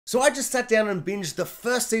So I just sat down and binged the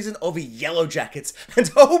first season of Yellowjackets,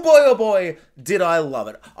 and oh boy, did I love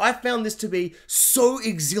it. I found this to be so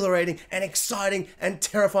exhilarating and exciting and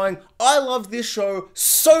terrifying. I loved this show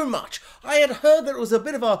so much. I had heard that it was a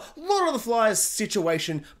bit of a Lord of the Flies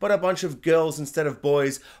situation, but a bunch of girls instead of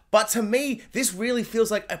boys. But to me, this really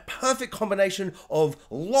feels like a perfect combination of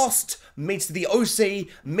Lost meets The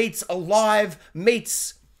OC, meets Alive,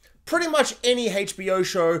 meets pretty much any HBO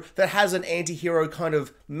show that has an anti-hero kind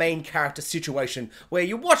of main character situation where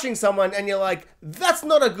you're watching someone and you're like, that's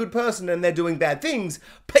not a good person and they're doing bad things,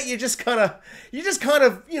 but you're just kind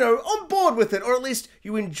of, you know, on board with it, or at least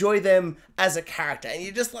you enjoy them as a character and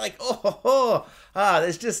you're just like,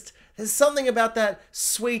 there's something about that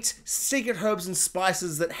sweet secret herbs and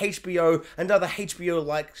spices that HBO and other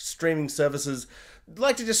HBO-like streaming services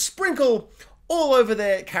like to just sprinkle all over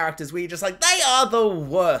their characters where you're just like, they are the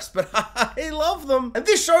worst, but I love them. And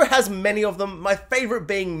this show has many of them, my favorite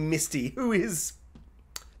being Misty, who is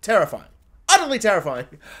terrifying. Utterly terrifying.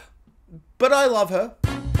 But I love her.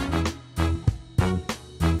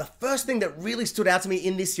 The first thing that really stood out to me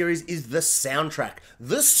in this series is the soundtrack.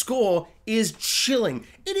 The score is chilling.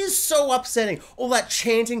 It is so upsetting. All that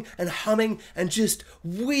chanting and humming and just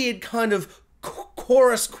weird kind of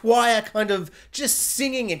chorus choir kind of just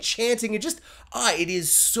singing and chanting and just it is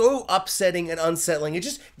so upsetting and unsettling. It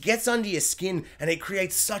just gets under your skin and it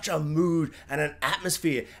creates such a mood and an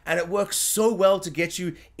atmosphere, and it works so well to get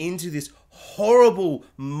you into this horrible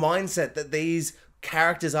mindset that these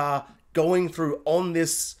characters are going through on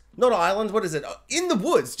this, not island, what is it, in the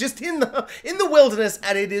woods, just in the wilderness,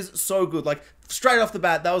 and it is so good. Like straight off the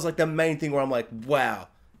bat, that was like the main thing where I'm like, wow,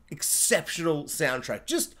 exceptional soundtrack.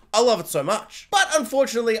 Just I love it so much. But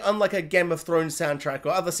unfortunately, unlike a Game of Thrones soundtrack or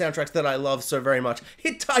other soundtracks that I love so very much,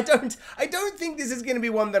 I don't think this is going to be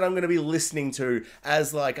one that I'm going to be listening to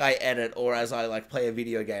as like I edit or as I like play a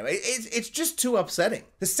video game. It's just too upsetting.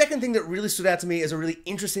 The second thing that really stood out to me as a really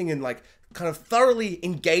interesting and like kind of thoroughly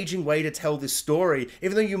engaging way to tell this story,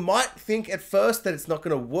 even though you might think at first that it's not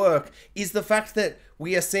going to work, is the fact that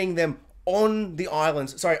we are seeing them on the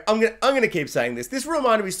islands. Sorry, I'm gonna keep saying this. This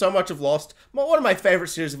reminded me so much of Lost, one of my favorite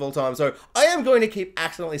series of all time, so I am going to keep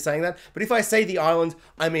accidentally saying that, but if I say the island,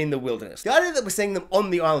 I mean the wilderness. The idea that we're seeing them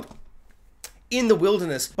on the island in the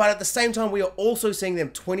wilderness, but at the same time we are also seeing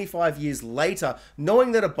them 25 years later,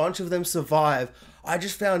 knowing that a bunch of them survive, I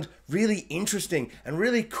just found really interesting and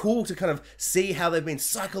really cool to kind of see how they've been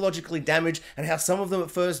psychologically damaged and how some of them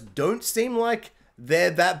at first don't seem like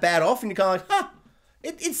they're that bad off, and you're kind of like,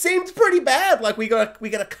 It seemed pretty bad. Like we got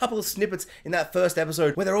a couple of snippets in that first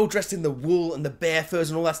episode where they're all dressed in the wool and the bear furs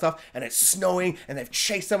and all that stuff, and it's snowing and they've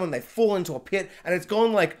chased someone, they've fallen into a pit, and it's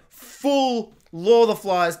gone like full Lord of the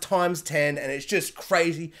Flies times 10, and it's just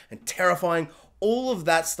crazy and terrifying. All of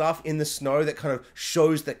that stuff in the snow that kind of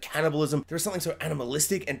shows the cannibalism. There is something so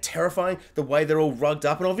animalistic and terrifying, the way they're all rugged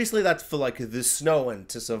up, and obviously that's for like the snow and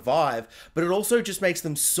to survive, but it also just makes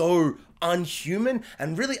them so unhuman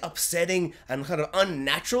and really upsetting and kind of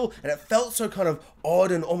unnatural, and it felt so kind of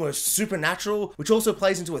odd and almost supernatural, which also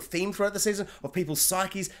plays into a theme throughout the season of people's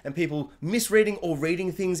psyches and people misreading or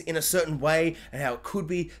reading things in a certain way, and how it could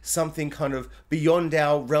be something kind of beyond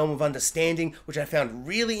our realm of understanding, which I found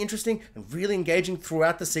really interesting and really engaging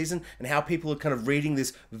throughout the season, and how people are kind of reading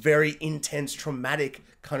this very intense, traumatic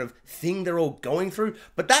kind of thing they're all going through.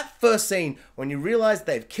 But that first scene, when you realize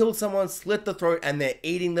they've killed someone, slit the throat, and they're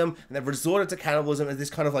eating them, and they've resorted to cannibalism as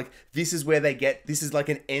this kind of like, this is where they get, this is like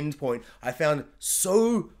an end point, I found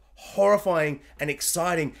so horrifying and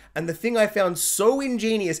exciting. And the thing I found so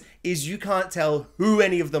ingenious is you can't tell who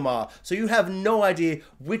any of them are. So you have no idea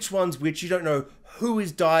which one's which. You don't know who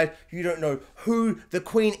has died. You don't know who the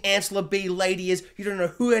Queen Antler Bee lady is. You don't know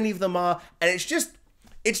who any of them are. And it's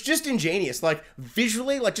just ingenious. Like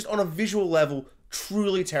visually, like just on a visual level,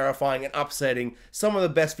 truly terrifying and upsetting. Some of the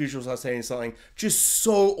best visuals I've seen in something. Just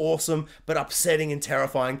so awesome, but upsetting and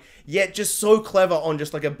terrifying. Yet just so clever on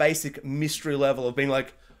just like a basic mystery level of being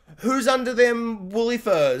like, who's under them woolly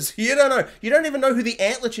furs? You don't know. You don't even know who the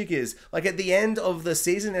antler chick is. Like at the end of the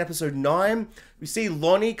season, in episode 9, we see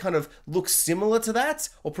Lonnie kind of look similar to that,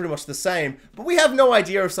 or pretty much the same, but we have no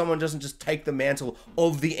idea if someone doesn't just take the mantle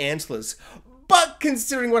of the antlers. But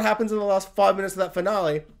considering what happens in the last 5 minutes of that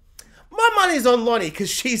finale, my money's on Lonnie, because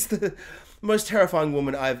she's the most terrifying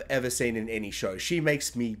woman I've ever seen in any show. She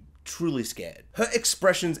makes me truly scared. Her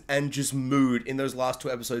expressions and just mood in those last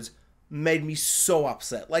 2 episodes made me so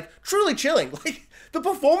upset. Like, truly chilling. Like, the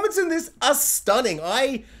performances in this are stunning.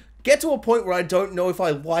 I get to a point where I don't know if I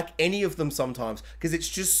like any of them sometimes, because it's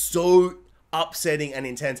just so upsetting and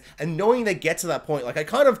intense. And knowing they get to that point, like I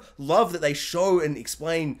kind of love that they show and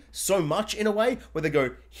explain so much in a way where they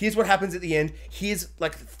go, here's what happens at the end. Here's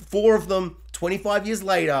like 4 of them 25 years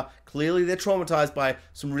later. Clearly they're traumatized by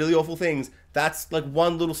some really awful things. That's like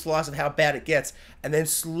one little slice of how bad it gets. And then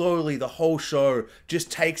slowly the whole show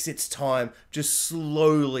just takes its time, just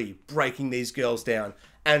slowly breaking these girls down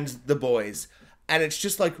and the boys. And it's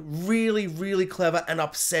just like really, really clever and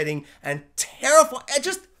upsetting and terrifying.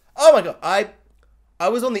 Oh my God. I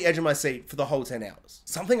was on the edge of my seat for the whole 10 hours.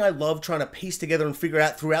 Something I love trying to piece together and figure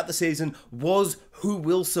out throughout the season was who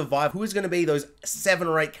will survive, who is going to be those 7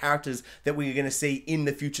 or 8 characters that we're going to see in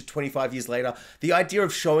the future 25 years later. The idea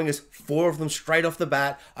of showing us 4 of them straight off the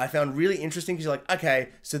bat, I found really interesting because you're like, okay,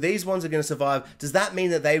 so these ones are going to survive. Does that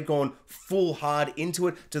mean that they've gone full hard into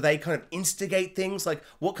it? Do they kind of instigate things? Like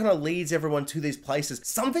what kind of leads everyone to these places?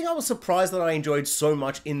 Something I was surprised that I enjoyed so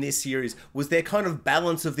much in this series was their kind of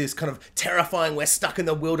balance of this kind of terrifying, we're stuck in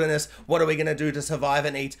the wilderness, what are we going to do to survive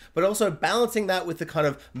and eat? But also balancing that with the kind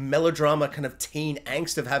of melodrama, kind of teen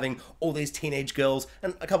angst of having all these teenage girls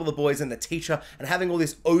and a couple of the boys and the teacher and having all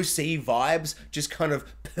these OC vibes just kind of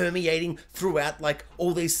permeating throughout like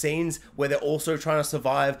all these scenes where they're also trying to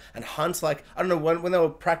survive and hunt. Like, I don't know, when they were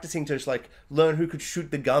practicing to just like learn who could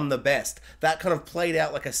shoot the gun the best, that kind of played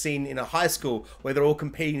out like a scene in a high school where they're all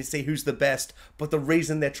competing to see who's the best, but the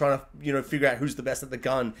reason they're trying to, you know, figure out who's the best at the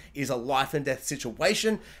gun is a life and death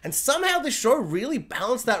situation. And somehow the show really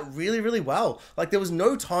balanced that really, really well. Like there was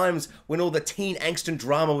no times when all the teen angst and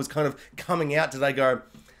drama was kind of coming out did I go,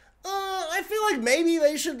 I feel like maybe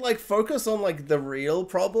they should like focus on like the real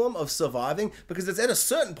problem of surviving, because it's at a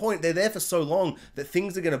certain point they're there for so long that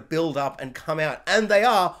things are going to build up and come out, and they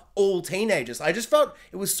are all teenagers. I just felt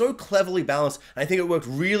it was so cleverly balanced, and I think it worked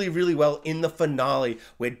really, really well in the finale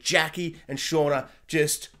where Jackie and Shauna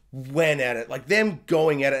just went at it, like them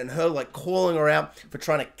going at it and her like calling her out for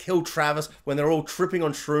trying to kill Travis when they're all tripping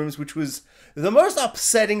on shrooms, which was the most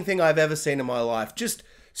upsetting thing I've ever seen in my life. Just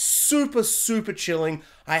super, super chilling.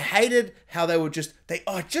 I hated how they were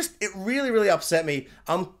it really, really upset me.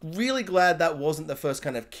 I'm really glad that wasn't the first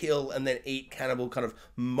kind of kill and then eat cannibal kind of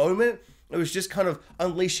moment. It was just kind of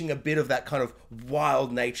unleashing a bit of that kind of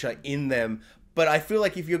wild nature in them. But I feel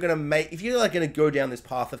like if you're like gonna go down this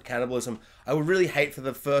path of cannibalism, I would really hate for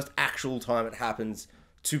the first actual time it happens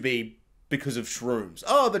to be because of shrooms.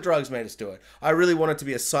 Oh, the drugs made us do it. I really want it to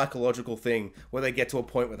be a psychological thing where they get to a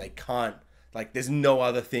point where they can't. Like, there's no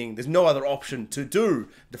other thing, there's no other option to do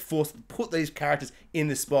to put these characters in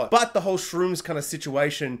this spot. But the whole shrooms kind of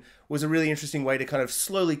situation was a really interesting way to kind of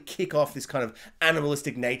slowly kick off this kind of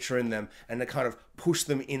animalistic nature in them and to kind of push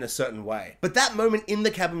them in a certain way. But that moment in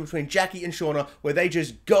the cabin between Jackie and Shauna where they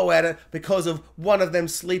just go at it because of one of them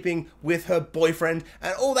sleeping with her boyfriend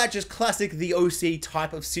and all that just classic The OC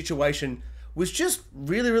type of situation was just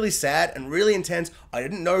really, really sad and really intense. I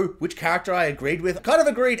didn't know which character I agreed with. I kind of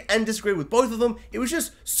agreed and disagreed with both of them. It was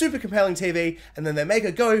just super compelling TV, and then they make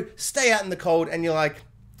her go, stay out in the cold, and you're like,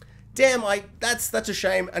 damn, that's a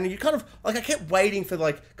shame. And you kind of, like, I kept waiting for,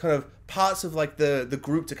 like, kind of parts of, like, the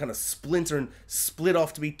group to kind of splinter and split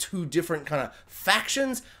off to be 2 different kind of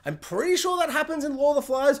factions. I'm pretty sure that happens in Lord of the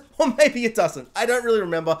Flies, or maybe it doesn't. I don't really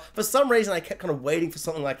remember. For some reason, I kept kind of waiting for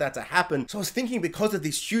something like that to happen. So I was thinking, because of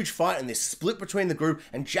this huge fight and this split between the group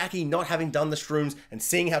and Jackie not having done the shrooms and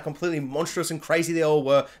seeing how completely monstrous and crazy they all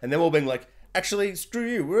were, and them all being like, actually, screw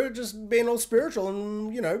you, we're just being all spiritual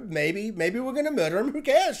and, you know, maybe we're gonna murder him, who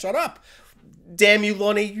cares, shut up. Damn you,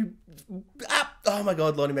 Lonnie, oh my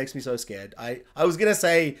God, Lonnie makes me so scared. I was gonna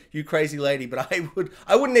say, you crazy lady, but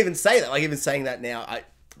I wouldn't even say that, like even saying that now,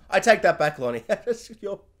 I take that back, Lonnie.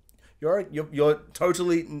 You're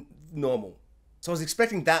totally normal. So I was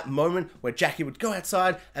expecting that moment where Jackie would go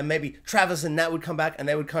outside and maybe Travis and Nat would come back and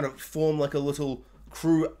they would kind of form like a little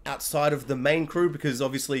crew outside of the main crew, because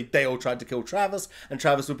obviously they all tried to kill Travis, and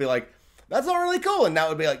Travis would be like, that's not really cool, and Nat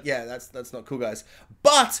would be like, yeah, that's not cool, guys.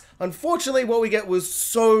 But unfortunately what we get was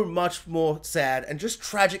so much more sad and just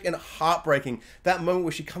tragic and heartbreaking. That moment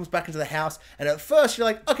where she comes back into the house and at first you're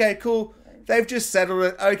like, okay, cool, they've just settled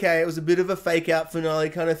it, okay, it was a bit of a fake out finale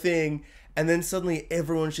kind of thing, and then suddenly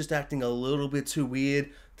everyone's just acting a little bit too weird,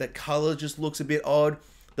 the color just looks a bit odd.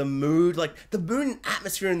 The mood, like the mood and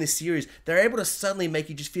atmosphere in this series, they're able to suddenly make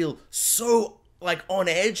you just feel so like on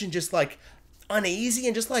edge and just like uneasy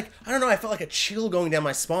and just like, I don't know, I felt like a chill going down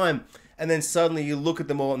my spine. And then suddenly you look at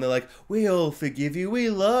them all and they're like, we all forgive you, we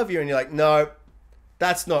love you. And you're like, no,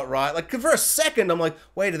 that's not right. Like for a second, I'm like,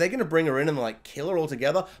 wait, are they going to bring her in and like kill her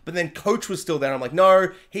altogether? But then Coach was still there. I'm like, no,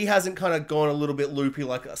 he hasn't kind of gone a little bit loopy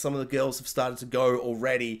like some of the girls have started to go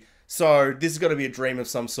already. So this has got to be a dream of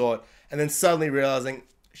some sort. And then suddenly realizing,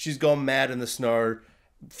 she's gone mad in the snow,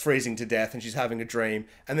 freezing to death, and she's having a dream,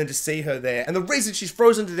 and then to see her there, and the reason she's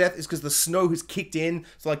frozen to death is because the snow has kicked in,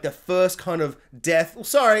 so like the first kind of death,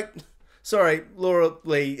 sorry, Laura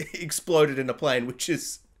Lee exploded in a plane, which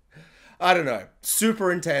is, I don't know,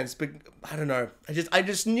 super intense, but I don't know, I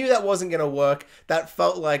just knew that wasn't gonna work. That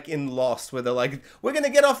felt like in Lost, where they're like, we're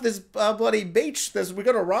gonna get off this bloody beach, we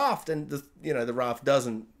got a raft, and the raft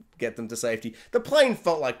doesn't get them to safety. The plane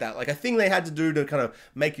felt like that, like a thing they had to do to kind of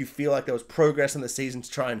make you feel like there was progress in the season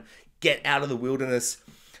to try and get out of the wilderness.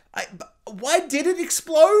 Why did it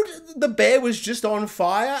explode? The bear was just on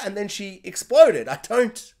fire and then she exploded. I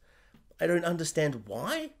don't understand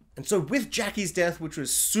why. And so with Jackie's death, which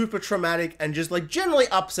was super traumatic and just like generally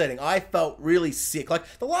upsetting, I felt really sick.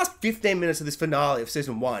 Like the last 15 minutes of this finale of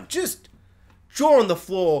season 1, just jaw on the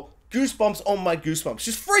floor, goosebumps on my goosebumps,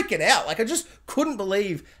 just freaking out. Like I just couldn't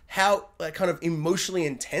believe how like kind of emotionally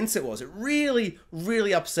intense it was. It really,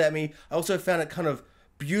 really upset me. I also found it kind of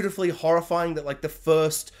beautifully horrifying that like the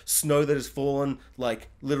first snow that has fallen like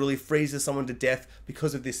literally freezes someone to death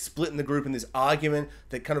because of this split in the group and this argument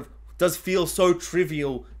that kind of does feel so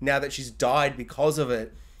trivial now that she's died because of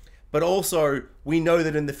it. But also we know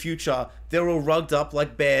that in the future they're all rugged up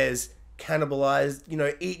like bears, cannibalized,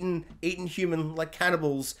 eaten human like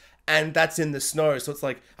cannibals, and that's in the snow. So it's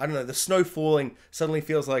like, I don't know, the snow falling suddenly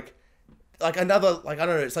feels like another, like, I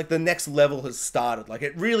don't know, it's like the next level has started. Like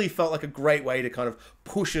it really felt like a great way to kind of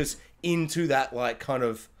push us into that like kind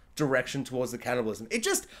of direction towards the cannibalism. It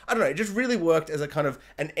just, I don't know, it just really worked as a kind of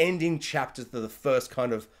an ending chapter to the first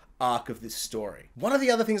kind of arc of this story. One of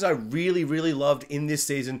the other things I really, really loved in this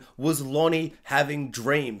season was Lonnie having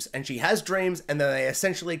dreams. And she has dreams and then they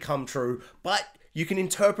essentially come true, but you can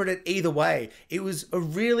interpret it either way. It was a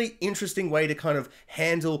really interesting way to kind of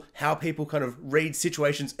handle how people kind of read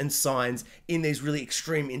situations and signs in these really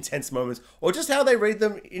extreme, intense moments, or just how they read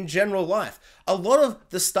them in general life. A lot of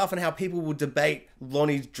the stuff and how people will debate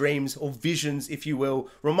Lonnie's dreams or visions, if you will,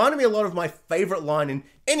 reminded me a lot of my favorite line in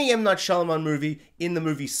any M. Night Shyamalan movie, in the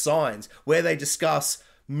movie Signs, where they discuss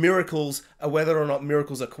miracles, whether or not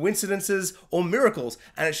miracles are coincidences or miracles.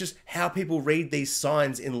 And it's just how people read these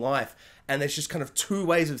signs in life. And there's just kind of two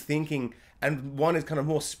ways of thinking, and one is kind of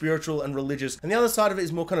more spiritual and religious, and the other side of it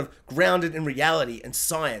is more kind of grounded in reality and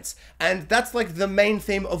science. And that's like the main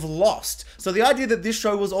theme of Lost. So the idea that this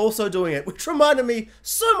show was also doing it, which reminded me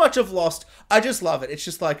so much of Lost, I just love it. It's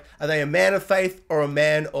just like, are they a man of faith or a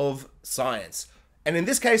man of science? And in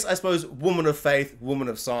this case, I suppose, woman of faith, woman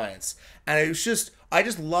of science. And it was just, I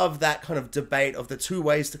just love that kind of debate of the two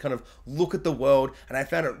ways to kind of look at the world. And I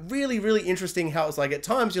found it really, really interesting how it's like, at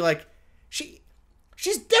times you're like,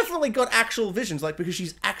 she's definitely got actual visions, like, because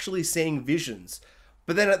she's actually seeing visions.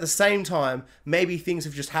 But then at the same time, maybe things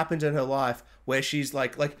have just happened in her life where she's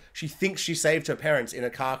like she thinks she saved her parents in a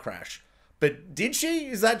car crash. But did she?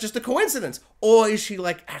 Is that just a coincidence? Or is she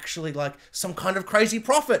like actually like some kind of crazy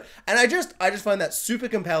prophet? And I just find that super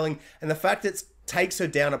compelling. And the fact that it takes her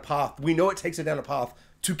down a path, we know it takes her down a path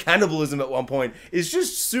to cannibalism at one point, is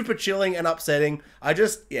just super chilling and upsetting. I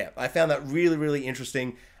found that really, really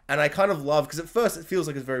interesting. And I kind of love, because at first it feels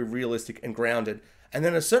like it's very realistic and grounded. And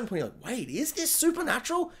then at a certain point you're like, wait, is this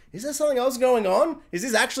supernatural? Is there something else going on? Is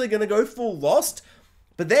this actually going to go full Lost?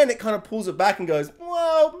 But then it kind of pulls it back and goes,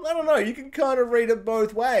 well, I don't know, you can kind of read it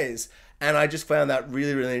both ways. And I just found that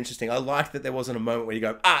really, really interesting. I liked that there wasn't a moment where you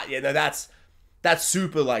go, that's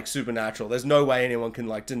super like supernatural. There's no way anyone can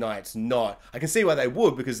like deny it's not. I can see why they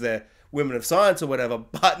would, because they're women of science or whatever,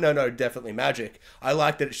 but no, definitely magic. I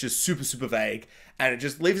like that it's just super, super vague, and it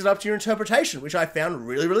just leaves it up to your interpretation, which I found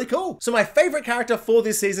really, really cool. So my favorite character for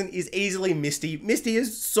this season is easily Misty. Misty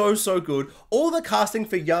is so, so good. All the casting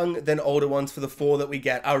for young then older ones for the 4 that we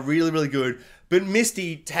get are really, really good, but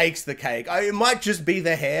Misty takes the cake. It might just be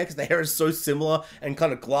the hair, because the hair is so similar, and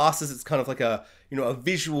kind of glasses, it's kind of like a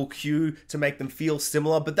visual cue to make them feel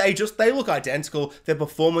similar, but they look identical. Their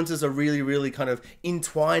performances are really, really kind of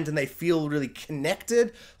entwined, and they feel really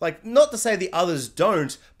connected. Like, not to say the others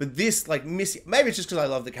don't, but this, like, Misty, maybe it's just because I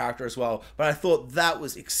love the character as well, but I thought that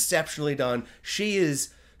was exceptionally done. She is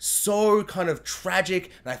so kind of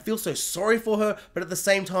tragic, and I feel so sorry for her, but at the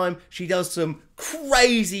same time, she does some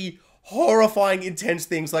crazy, horrifying, intense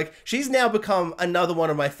things. Like, she's now become another one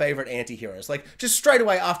of my favorite anti-heroes. Like, just straight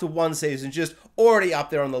away after one season, just already up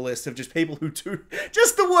there on the list of just people who do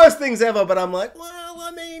just the worst things ever. But I'm like, well,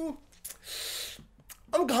 I mean,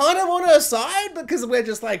 I'm kind of on her side because we're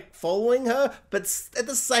just like following her. But at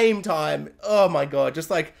the same time, oh my God, just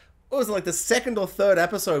like, what was it, like the 2nd or 3rd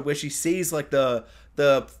episode where she sees like the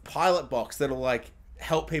pilot box that'll like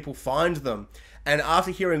help people find them. And after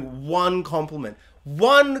hearing one compliment,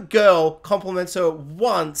 one girl compliments her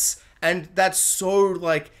once, and that's so,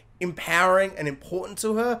 like, empowering and important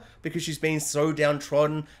to her because she's been so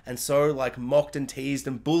downtrodden and so, like, mocked and teased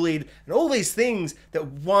and bullied and all these things, that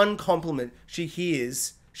one compliment she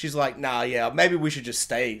hears, she's like, nah, yeah, maybe we should just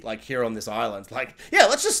stay, like, here on this island. Like, yeah,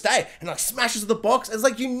 let's just stay. And, like, smashes the box. It's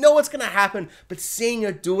like, you know what's gonna happen, but seeing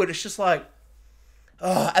her do it, it's just like,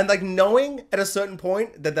 and, like, knowing at a certain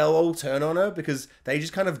point that they'll all turn on her because they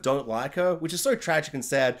just kind of don't like her, which is so tragic and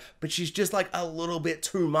sad, but she's just, like, a little bit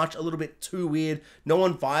too much, a little bit too weird. No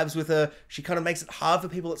one vibes with her. She kind of makes it hard for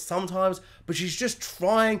people at sometimes, but she's just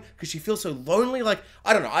trying because she feels so lonely. Like,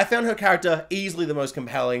 I don't know. I found her character easily the most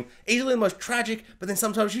compelling, easily the most tragic, but then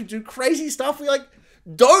sometimes you do crazy stuff where you're like,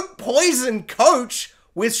 don't poison Coach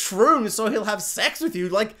with shrooms so he'll have sex with you.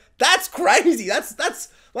 Like, that's crazy. That's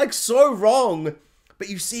like, so wrong. But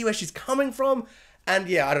you see where she's coming from. And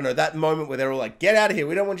yeah, I don't know, that moment where they're all like, get out of here.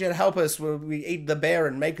 We don't want you to help us. We eat the bear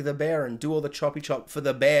and make the bear and do all the choppy chop for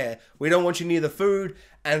the bear. We don't want you near the food.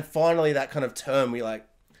 And finally that kind of turn, we like,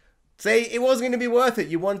 see, it wasn't going to be worth it.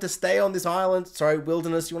 You wanted to stay on this island,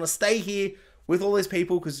 wilderness. You want to stay here with all these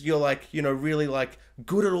people because you're, like, you know, really, like,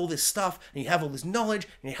 good at all this stuff. And you have all this knowledge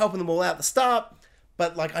and you're helping them all out at the start.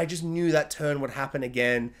 But, like, I just knew that turn would happen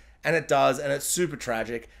again. And it does, and it's super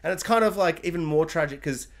tragic. And it's kind of, like, even more tragic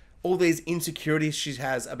because all these insecurities she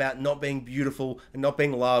has about not being beautiful and not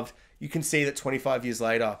being loved, you can see that 25 years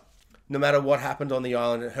later, no matter what happened on the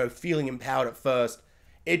island and her feeling empowered at first,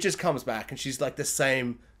 it just comes back and she's, like, the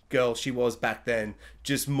same girl she was back then,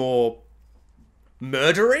 just more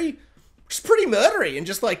murdery. Just pretty murdery, and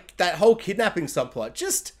just, like, that whole kidnapping subplot,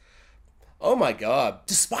 just... oh my god.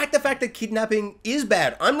 Despite the fact that kidnapping is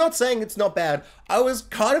bad, I'm not saying it's not bad. I was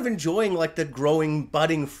kind of enjoying, like, the growing,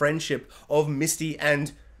 budding friendship of Misty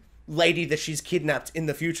and lady that she's kidnapped in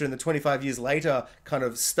the future, in the 25 years later kind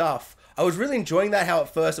of stuff. I was really enjoying that, how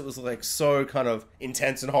at first it was, like, so kind of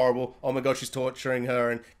intense and horrible. Oh my god, she's torturing her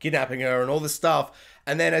and kidnapping her and all this stuff.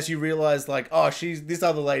 And then as you realize, like, oh, this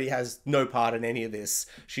other lady has no part in any of this.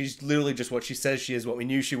 She's literally just what she says she is, what we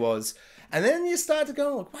knew she was. And then you start to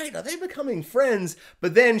go, like, wait, are they becoming friends?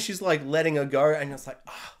 But then she's, like, letting her go, and it's like,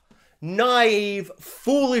 ah, oh, naive,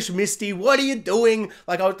 foolish Misty, what are you doing?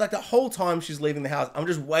 Like, I was, like, the whole time she's leaving the house, I'm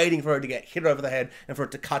just waiting for her to get hit over the head and for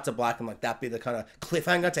it to cut to black and, like, that be the kind of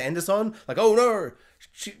cliffhanger to end us on. Like, oh no,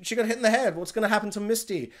 she got hit in the head. What's going to happen to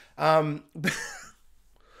Misty?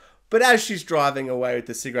 But as she's driving away with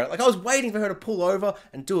the cigarette, like, I was waiting for her to pull over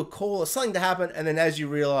and do a call or something to happen. And then as you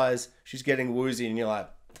realize she's getting woozy and you're like,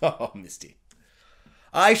 oh, Misty.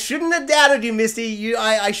 I shouldn't have doubted you, Misty.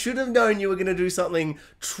 I should have known you were going to do something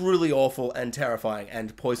truly awful and terrifying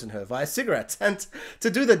and poison her via cigarettes. And to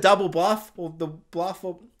do the double bluff, or the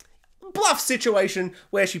bluff situation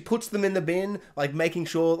where she puts them in the bin, like, making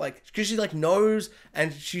sure, like, because she, like, knows,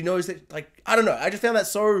 and she knows that, like, I don't know. I just found that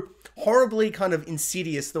so horribly kind of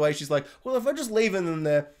insidious, the way she's like, well, if I just leave them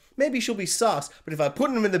there, maybe she'll be sus, but if I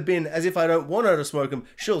put them in the bin as if I don't want her to smoke them,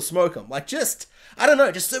 she'll smoke them. Like, just, I don't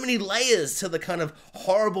know, just so many layers to the kind of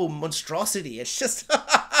horrible monstrosity. It's just,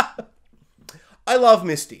 I love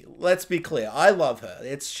Misty. Let's be clear. I love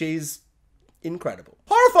her. She's incredible.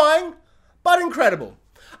 Horrifying, but incredible.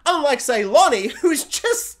 Unlike, say, Lonnie, who's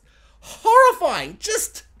just horrifying.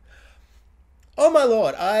 Just, oh my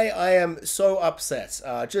lord, I am so upset.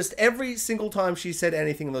 Just every single time she said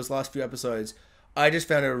anything in those last few episodes, I just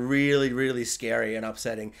found it really, really scary and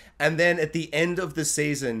upsetting. And then at the end of the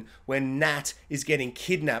season, when Nat is getting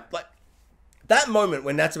kidnapped, like, that moment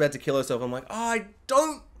when Nat's about to kill herself, I'm like, oh, I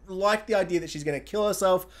don't like the idea that she's going to kill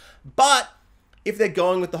herself. But if they're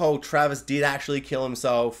going with the whole Travis did actually kill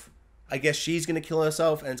himself, I guess she's going to kill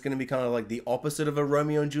herself, and it's going to be kind of like the opposite of a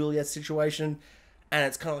Romeo and Juliet situation. And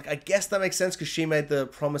it's kind of like, I guess that makes sense because she made the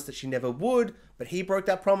promise that she never would, but he broke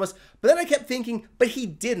that promise. But then I kept thinking, but he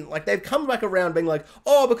didn't. Like, they've come back around being like,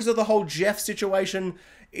 oh, because of the whole Jeff situation,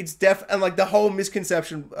 it's and like the whole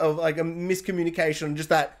misconception of, like, a miscommunication, just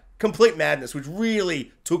that complete madness, which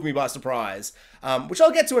really took me by surprise, which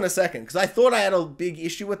I'll get to in a second, because I thought I had a big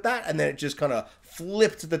issue with that, and then it just kind of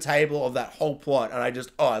flipped the table of that whole plot, and I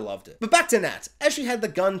just, oh, I loved it. But back to Nat. As she had the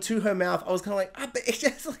gun to her mouth, I was kind of like, but it's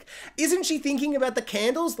just like, isn't she thinking about the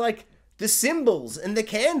candles? Like, the symbols and the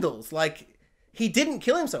candles, like, he didn't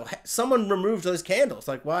kill himself. Someone removed those candles.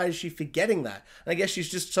 Like, why is she forgetting that? And I guess she's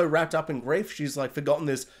just so wrapped up in grief, she's, like, forgotten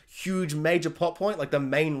this huge major plot point, like the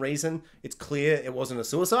main reason it's clear it wasn't a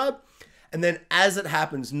suicide. And then as it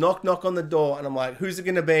happens, knock, knock on the door, and I'm like, who's it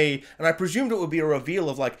going to be? And I presumed it would be a reveal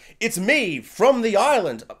of, like, it's me from the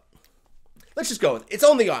island. Let's just go with it. It's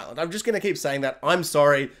on the island. I'm just going to keep saying that. I'm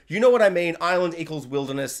sorry. You know what I mean. Island equals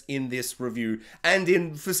wilderness in this review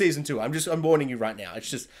and for season 2. I'm warning you right now. It's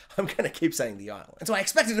just, I'm going to keep saying the island. And so I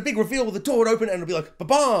expected a big reveal where the door would open and it'd be like,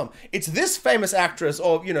 ba-bam! It's this famous actress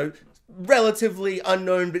or, you know, relatively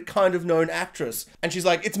unknown but kind of known actress. And she's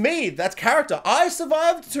like, it's me, that's character. I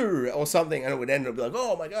survived too, or something. And it would end up be like,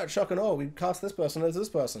 oh my god, shock and awe, we cast this person as this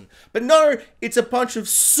person. But no, it's a bunch of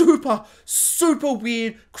super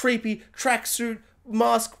weird, creepy, tracksuit,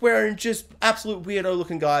 mask wearing, just absolute weirdo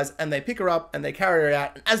looking guys. And they pick her up and they carry her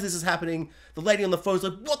out. And as this is happening, the lady on the phone's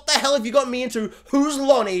like, what the hell have you got me into? Who's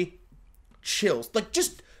Lonnie? Chills.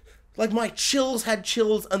 Like my chills had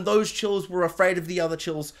chills and those chills were afraid of the other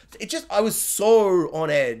chills. I was so on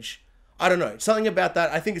edge. I don't know, something about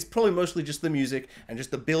that. I think it's probably mostly just the music and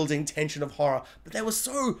just the building tension of horror. But they were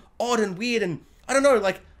so odd and weird and I don't know,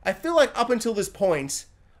 like, I feel like up until this point,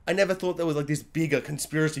 I never thought there was like this bigger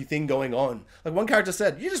conspiracy thing going on. Like one character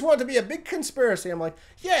said, you just want it to be a big conspiracy. I'm like,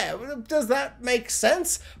 yeah, does that make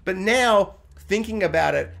sense? But now, thinking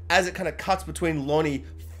about it, as it kind of cuts between Lonnie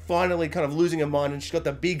finally kind of losing her mind and she's got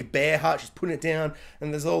the big bear hut, she's putting it down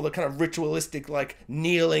and there's all the kind of ritualistic like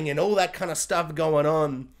kneeling and all that kind of stuff going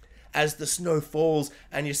on as the snow falls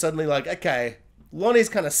and you're suddenly like, okay, Lonnie's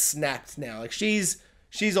kind of snapped now. Like she's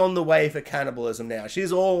on the way for cannibalism now.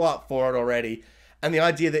 She's all up for it already. And the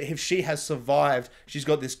idea that if she has survived, she's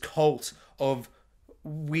got this cult of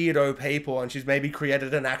weirdo people and she's maybe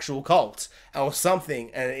created an actual cult or something,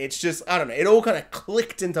 and it's just, I don't know, it all kind of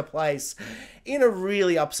clicked into place in a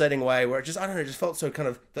really upsetting way where it just, I don't know, it just felt so kind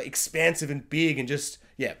of like expansive and big and just,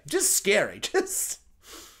 yeah, just scary, just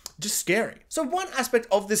scary. So one aspect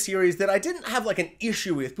of the series that I didn't have like an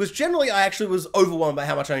issue with was generally I actually was overwhelmed by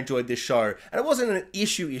how much I enjoyed this show, and it wasn't an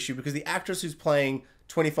issue because the actress who's playing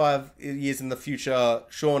 25 years in the future,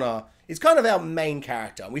 Shauna, is kind of our main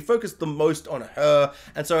character. We focused the most on her,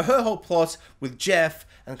 and so her whole plot with Jeff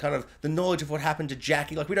and kind of the knowledge of what happened to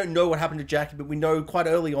Jackie, like we don't know what happened to Jackie, but we know quite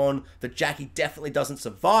early on that Jackie definitely doesn't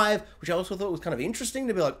survive, which I also thought was kind of interesting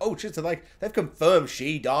to be like, oh shit, so like they've confirmed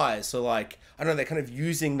she dies, so like, I don't know, they're kind of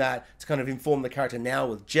using that to kind of inform the character now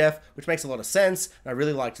with Jeff, which makes a lot of sense, and I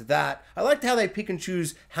really liked that. I liked how they pick and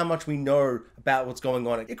choose how much we know about what's going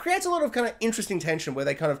on. It creates a lot of kind of interesting tension where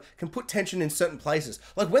they kind of can put tension in certain places.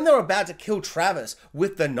 Like when they're about to kill Travis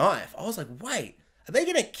with the knife, I was like, wait, are they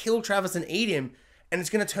going to kill Travis and eat him? And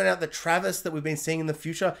it's going to turn out that Travis that we've been seeing in the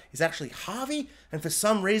future is actually Javi? And for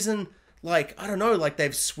some reason, like, I don't know, like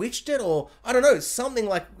they've switched it, or I don't know, something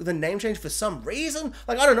like the name change for some reason.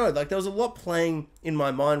 Like, I don't know, like there was a lot playing in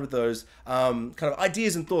my mind with those kind of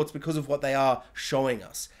ideas and thoughts because of what they are showing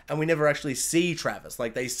us. And we never actually see Travis.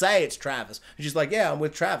 Like they say it's Travis. And she's like, yeah, I'm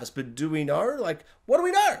with Travis, but do we know? Like, what do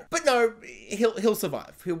we know? But no, he'll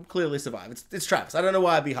survive. He'll clearly survive. It's Travis. I don't know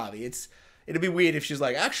why it'd be Javi. It'd be weird if she's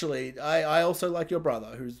like, actually, I also like your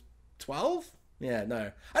brother who's 12? Yeah,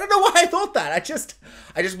 no. I don't know why I thought that. I just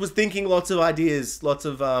was thinking lots of ideas,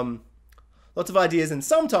 and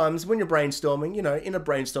sometimes when you're brainstorming, you know, in a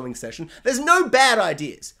brainstorming session, there's no bad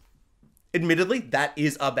ideas. Admittedly, that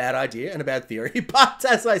is a bad idea and a bad theory, but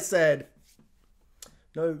as I said,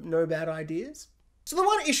 no bad ideas. So the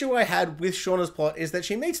one issue I had with Shauna's plot is that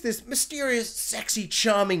she meets this mysterious, sexy,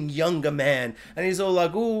 charming younger man, and he's all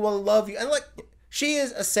like, "Ooh, I love you," and like, she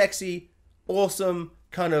is a sexy, awesome,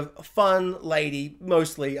 kind of fun lady,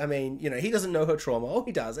 mostly. I mean, you know, he doesn't know her trauma. Oh,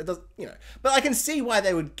 he does. It does, you know. But I can see why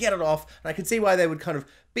they would get it off, and I can see why they would kind of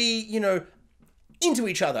be, you know, into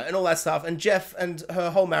each other and all that stuff. And Jeff and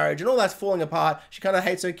her whole marriage and all that's falling apart. She kind of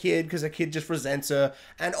hates her kid because her kid just resents her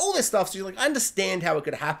and all this stuff. So you're like, I understand how it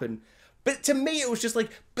could happen. But to me, it was just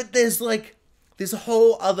like, but there's like this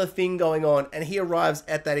whole other thing going on, and he arrives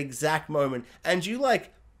at that exact moment, and you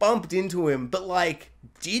like bumped into him, but like,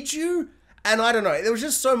 did you? And I don't know, there was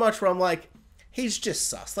just so much where I'm like, he's just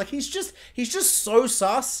sus. Like, he's just so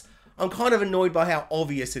sus. I'm kind of annoyed by how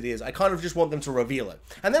obvious it is. I kind of just want them to reveal it.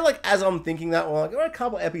 And then, like, as I'm thinking that, well, like, we're a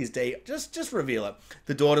couple episodes deep, just reveal it.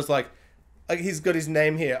 The daughter's like, he's got his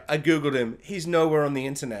name here. I Googled him. He's nowhere on the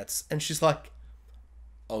internets. And she's like,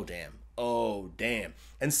 oh, damn. Oh, damn.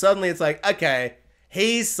 And suddenly it's like, okay,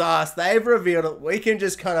 he's sus. They've revealed it. We can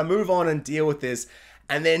just kind of move on and deal with this.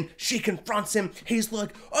 And then she confronts him. He's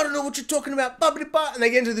like, I don't know what you're talking about. Bubbly-butt. And they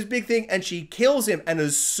get into this big thing, and she kills him. And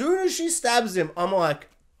as soon as she stabs him, I'm like,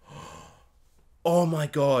 oh my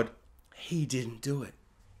God, he didn't do it.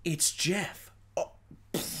 It's Jeff. Oh,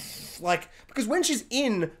 like, because when she's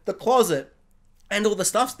in the closet and all the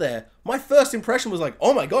stuff's there, my first impression was like,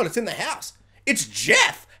 oh my God, it's in the house. It's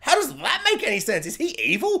Jeff. How does that make any sense? Is he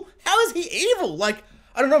evil? How is he evil? Like,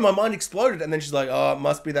 I don't know, my mind exploded. And then she's like, oh, it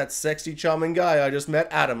must be that sexy, charming guy I just met,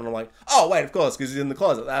 Adam. And I'm like, oh, wait, of course, because he's in the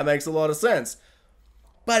closet. That makes a lot of sense.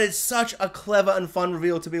 But it's such a clever and fun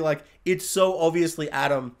reveal to be like, it's so obviously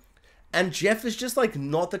Adam. And Jeff is just like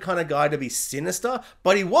not the kind of guy to be sinister,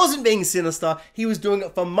 but he wasn't being sinister. He was doing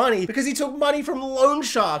it for money because he took money from loan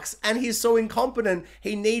sharks and he's so incompetent.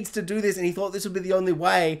 He needs to do this and he thought this would be the only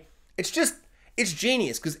way. It's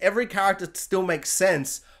genius because every character still makes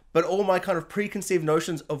sense, but all my kind of preconceived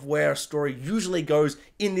notions of where a story usually goes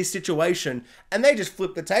in this situation, and they just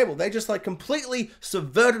flipped the table. They just like completely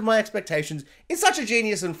subverted my expectations in such a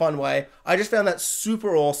genius and fun way. I just found that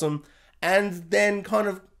super awesome. And then kind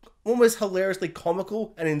of almost hilariously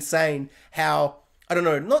comical and insane how, I don't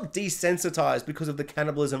know, not desensitized because of the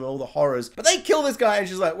cannibalism and all the horrors, but they kill this guy and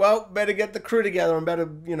she's like, well, better get the crew together and better,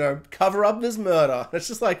 you know, cover up this murder. It's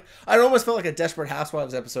just like, I almost felt like a Desperate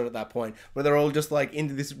Housewives episode at that point where they're all just like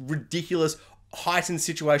into this ridiculous heightened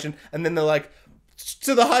situation and then they're like,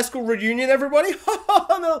 to the high school reunion, everybody.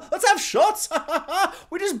 Let's have shots.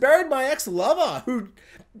 We just buried my ex-lover who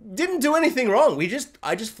didn't do anything wrong.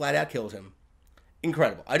 I just flat out killed him.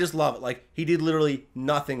 Incredible. I just love it. Like, he did literally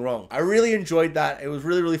nothing wrong. I really enjoyed that. It was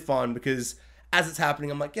really, really fun because as it's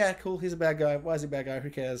happening, I'm like, yeah, cool. He's a bad guy. Why is he a bad guy?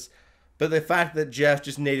 Who cares? But the fact that Jeff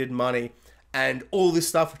just needed money and all this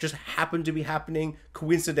stuff just happened to be happening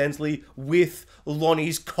coincidentally with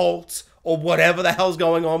Lonnie's cult or whatever the hell's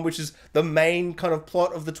going on, which is the main kind of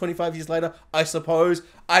plot of the 25 years later, I suppose.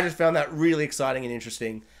 I just found that really exciting and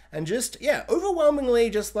interesting. And just, yeah,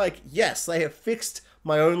 overwhelmingly just like, yes, they have fixed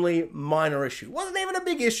my only minor issue. Wasn't even a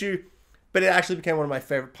big issue, but it actually became one of my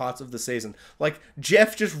favorite parts of the season. Like,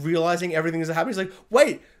 Jeff just realizing everything is happening. He's like,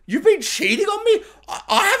 wait, you've been cheating on me?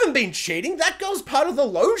 I haven't been cheating. That girl's part of the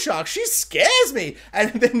loan shark. She scares me. And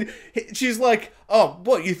then she's like, oh,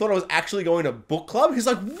 what, you thought I was actually going to book club? He's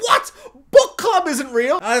like, what? Book club isn't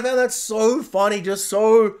real? I found that so funny, just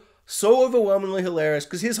so overwhelmingly hilarious,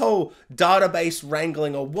 because his whole database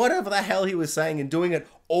wrangling or whatever the hell he was saying and doing it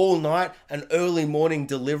all night and early morning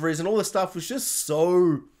deliveries and all this stuff was just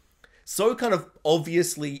so kind of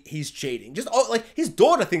obviously he's cheating. Just like his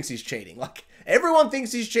daughter thinks he's cheating. Like everyone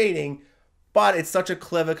thinks he's cheating, but it's such a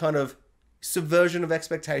clever kind of subversion of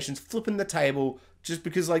expectations, flipping the table just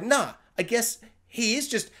because like, nah, I guess he is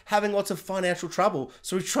just having lots of financial trouble,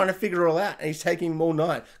 so he's trying to figure it all out, and he's taking him all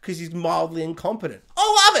night because he's mildly incompetent.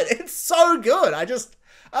 I love it. It's so good.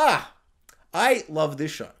 I love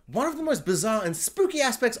this show. One of the most bizarre and spooky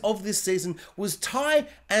aspects of this season was Ty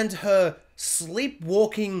and her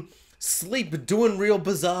sleepwalking, doing real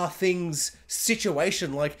bizarre things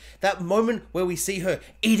situation. Like that moment where we see her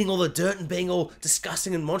eating all the dirt and being all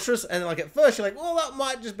disgusting and monstrous, and like at first you're like, well, that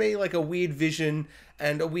might just be like a weird vision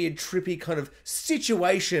and a weird trippy kind of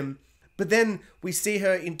situation. But then we see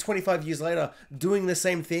her in 25 years later doing the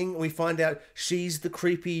same thing, and we find out she's the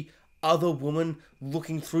creepy other woman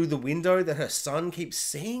looking through the window that her son keeps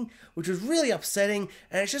seeing, which was really upsetting.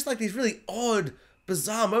 And it's just like these really odd,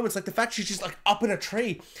 bizarre moments, like the fact she's just like up in a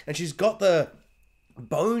tree and she's got the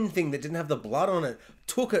bone thing that didn't have the blood on it,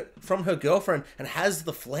 took it from her girlfriend and has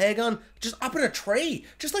the flare gun just up in a tree.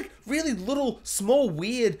 Just like really little, small,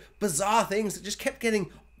 weird, bizarre things that just kept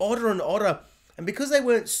getting odder and odder. And because they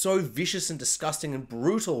weren't so vicious and disgusting and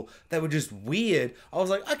brutal, they were just weird. I was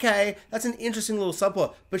like, okay, that's an interesting little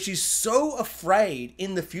subplot. But she's so afraid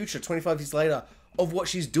in the future, 25 years later, of what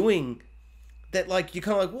she's doing that, like, you're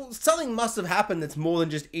kind of like, well, something must have happened that's more than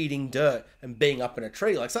just eating dirt and being up in a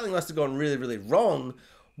tree. Like, something must have gone really, really wrong.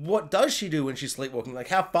 What does she do when she's sleepwalking? Like,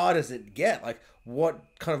 how far does it get? Like, what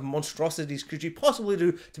kind of monstrosities could she possibly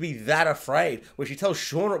do to be that afraid? Where she tells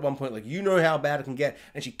Shauna at one point, like, you know how bad it can get,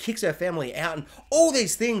 and she kicks her family out and all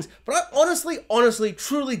these things. But I honestly,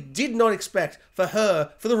 truly did not expect for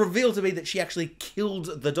the reveal to be that she actually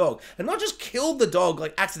killed the dog. And not just killed the dog,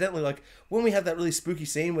 like, accidentally, like, when we have that really spooky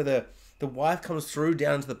scene where the wife comes through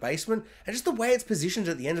down into the basement, and just the way it's positioned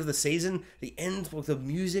at the end of the season, the end with the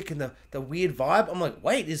music and the weird vibe, I'm like,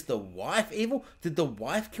 wait, is the wife evil? Did the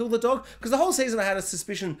wife kill the dog? Because the whole season I had a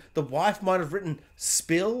suspicion the wife might have written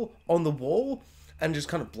spill on the wall and just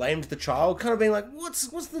kind of blamed the child, kind of being like, what's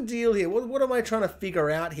the deal here? What am I trying to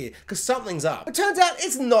figure out here? Because something's up. It turns out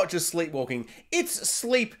it's not just sleepwalking. It's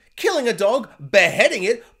sleep, killing a dog, beheading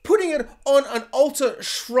it, putting it on an altar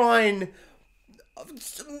shrine,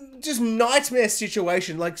 just nightmare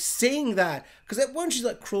situation, like seeing that, because when she's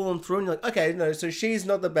like crawling through and you're like, okay, no, so she's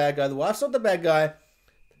not the bad guy, the wife's not the bad guy,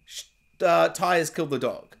 Ty has killed the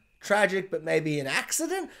dog. Tragic, but maybe an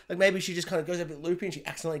accident, like maybe she just kind of goes a bit loopy and she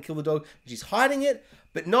accidentally killed the dog and she's hiding it,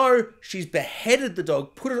 but no, she's beheaded the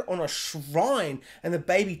dog, put it on a shrine, and the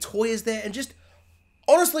baby toy is there, and just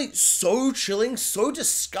honestly so chilling, so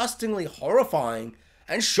disgustingly horrifying,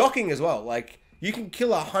 and shocking as well. Like, you can kill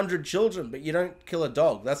 100 children, but you don't kill a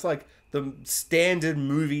dog. That's like the standard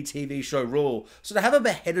movie, TV show rule. So to have a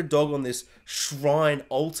beheaded dog on this shrine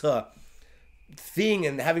altar thing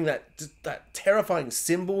and having that terrifying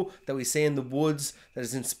symbol that we see in the woods that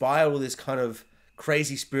has inspired all this kind of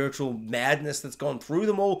crazy spiritual madness that's gone through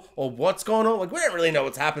them all, or what's going on. Like, we don't really know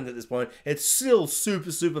what's happened at this point. It's still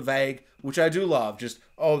super, super vague, which I do love. Just,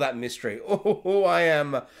 oh, that mystery. Oh, I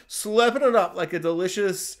am slurping it up like a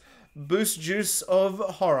delicious boost juice of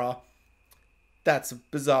horror. That's a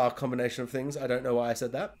bizarre combination of things. I don't know why I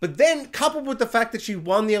said that. But then, coupled with the fact that she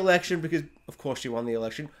won the election, because of course she won the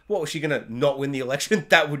election. What, was she gonna not win the election?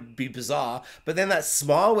 That would be bizarre. But then that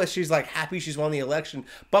smile where she's like happy she's won the election,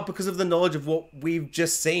 but because of the knowledge of what we've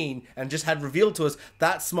just seen and just had revealed to us,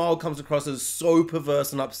 that smile comes across as so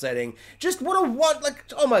perverse and upsetting. Just what a like,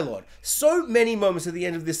 oh my lord. So many moments at the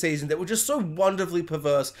end of this season that were just so wonderfully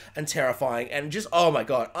perverse and terrifying, and just, oh my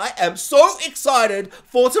god. I am so excited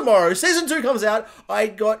for tomorrow. Season 2 comes out. I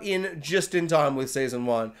got in just in time with season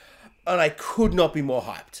 1, and I could not be more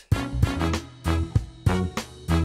hyped.